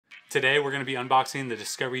Today we're going to be unboxing the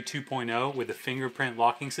Discovery 2.0 with the fingerprint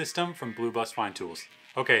locking system from BlueBus Fine Tools.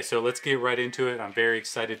 Okay, so let's get right into it. I'm very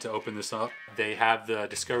excited to open this up. They have the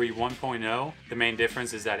Discovery 1.0. The main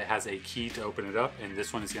difference is that it has a key to open it up, and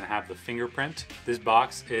this one is going to have the fingerprint. This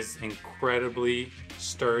box is incredibly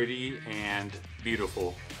sturdy and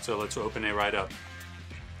beautiful. So let's open it right up.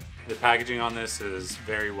 The packaging on this is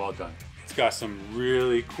very well done. It's got some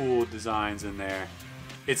really cool designs in there.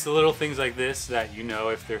 It's the little things like this that you know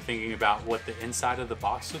if they're thinking about what the inside of the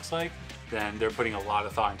box looks like, then they're putting a lot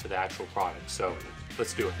of thought into the actual product. So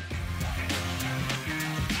let's do it.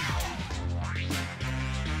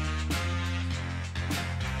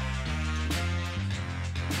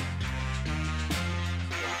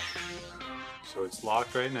 So it's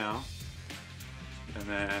locked right now. And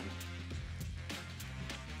then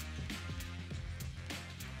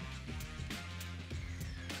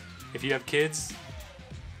if you have kids,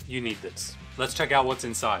 you need this. Let's check out what's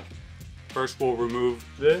inside. First, we'll remove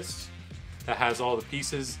this that has all the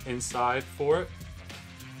pieces inside for it.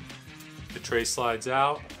 The tray slides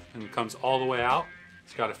out and comes all the way out.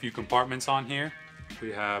 It's got a few compartments on here.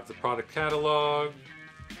 We have the product catalog,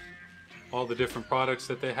 all the different products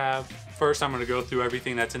that they have. First, I'm going to go through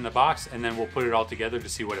everything that's in the box and then we'll put it all together to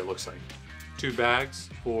see what it looks like. 2 bags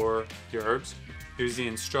for your herbs. Here's the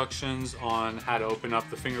instructions on how to open up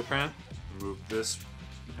the fingerprint. Remove this.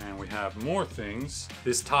 And we have more things.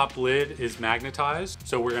 This top lid is magnetized,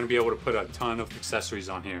 so we're going to be able to put a ton of accessories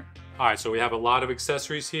on here. All right, so we have a lot of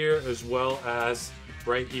accessories here as well as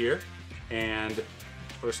right here. And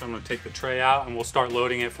first I'm going to take the tray out and we'll start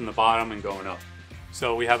loading it from the bottom and going up.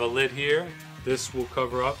 So we have a lid here. This will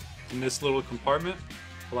cover up in this little compartment.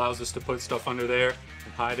 Allows us to put stuff under there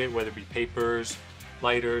and hide it, whether it be papers,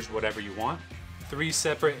 lighters, whatever you want. 3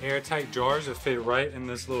 separate airtight jars that fit right in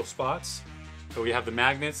this little spots. So we have the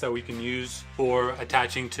magnets that we can use for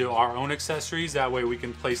attaching to our own accessories. That way we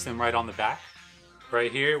can place them right on the back. Right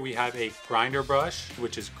here we have a grinder brush,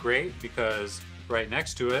 which is great because right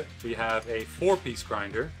next to it we have a 4-piece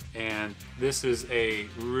grinder. And this is a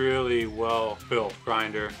really well built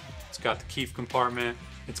grinder. It's got the keef compartment.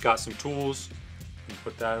 It's got some tools. You can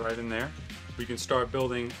put that right in there. We can start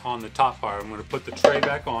building on the top part. I'm going to put the tray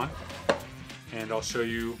back on and I'll show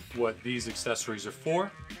you what these accessories are for.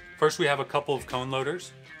 First, we have a couple of cone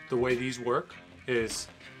loaders. The way these work is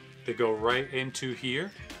they go right into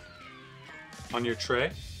here on your tray.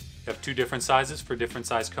 You have 2 different sizes for different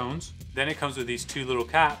size cones. Then it comes with these 2 little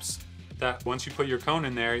caps that once you put your cone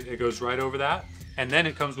in there, it goes right over that. And then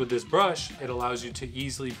it comes with this brush. It allows you to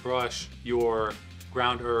easily brush your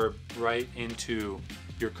ground herb right into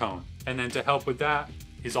your cone. And then to help with that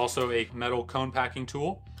is also a metal cone packing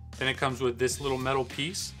tool. Then it comes with this little metal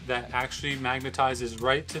piece that actually magnetizes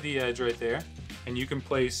right to the edge right there. And you can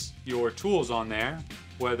place your tools on there,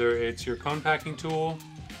 whether it's your cone packing tool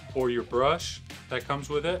or your brush that comes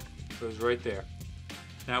with it. It goes right there.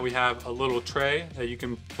 Now we have a little tray that you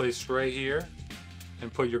can place right here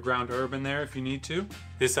and put your ground herb in there if you need to.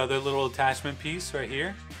 This other little attachment piece right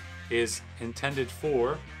here is intended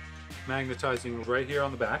for magnetizing right here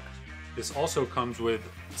on the back. This also comes with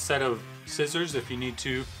a set of scissors if you need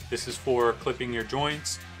to. This is for clipping your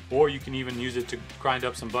joints, or you can even use it to grind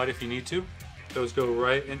up some bud if you need to. Those go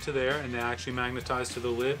right into there and they actually magnetize to the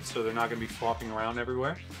lid, so they're not going to be flopping around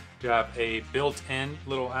everywhere. You have a built-in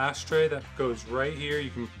little ashtray that goes right here.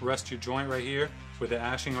 You can rest your joint right here with the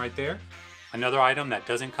ashing right there. Another item that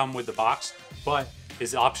doesn't come with the box but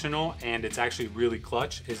is optional and it's actually really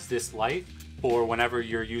clutch is this light for whenever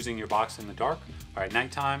you're using your box in the dark or at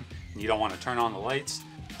nighttime and you don't want to turn on the lights.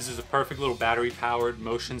 This is a perfect little battery powered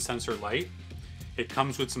motion sensor light. It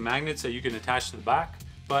comes with some magnets that you can attach to the back,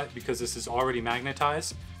 but because this is already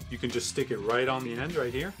magnetized, you can just stick it right on the end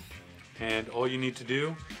right here. And all you need to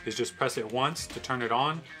do is just press it once to turn it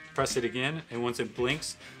on, press it again, and once it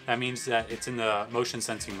blinks, that means that it's in the motion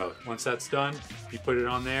sensing mode. Once that's done, you put it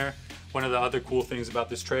on there. One of the other cool things about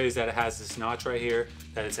this tray is that it has this notch right here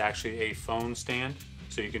that it's actually a phone stand.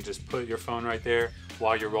 So you can just put your phone right there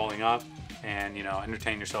while you're rolling up and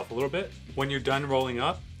entertain yourself a little bit. When you're done rolling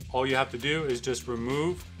up, all you have to do is just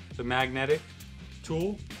remove the magnetic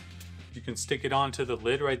tool. You can stick it onto the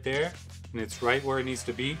lid right there and it's right where it needs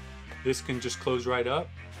to be. This can just close right up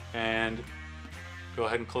and go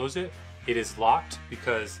ahead and close it. It is locked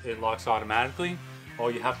because it locks automatically.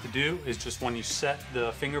 All you have to do is just when you set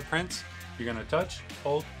the fingerprints, you're gonna touch,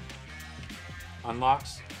 hold,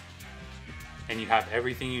 unlocks, and you have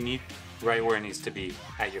everything you need right where it needs to be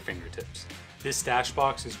at your fingertips. This stash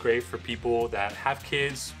box is great for people that have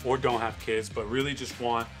kids or don't have kids, but really just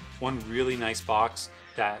want one really nice box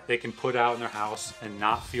that they can put out in their house and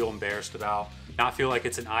not feel embarrassed about not feel like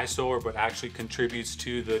it's an eyesore, but actually contributes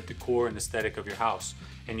to the decor and aesthetic of your house.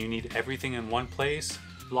 And you need everything in one place,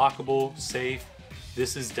 lockable, safe.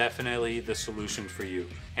 This is definitely the solution for you.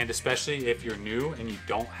 And especially if you're new and you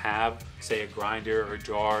don't have, say, a grinder or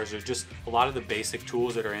jars or just a lot of the basic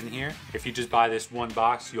tools that are in here, if you just buy this one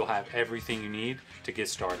box, you'll have everything you need to get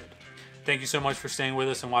started. Thank you so much for staying with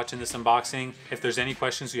us and watching this unboxing. If there's any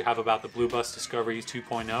questions you have about the BlueBus Discover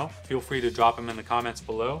 2.0, feel free to drop them in the comments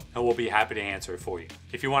below and we'll be happy to answer it for you.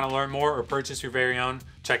 If you want to learn more or purchase your very own,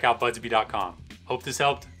 check out budsby.com. Hope this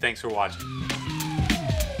helped. Thanks for watching.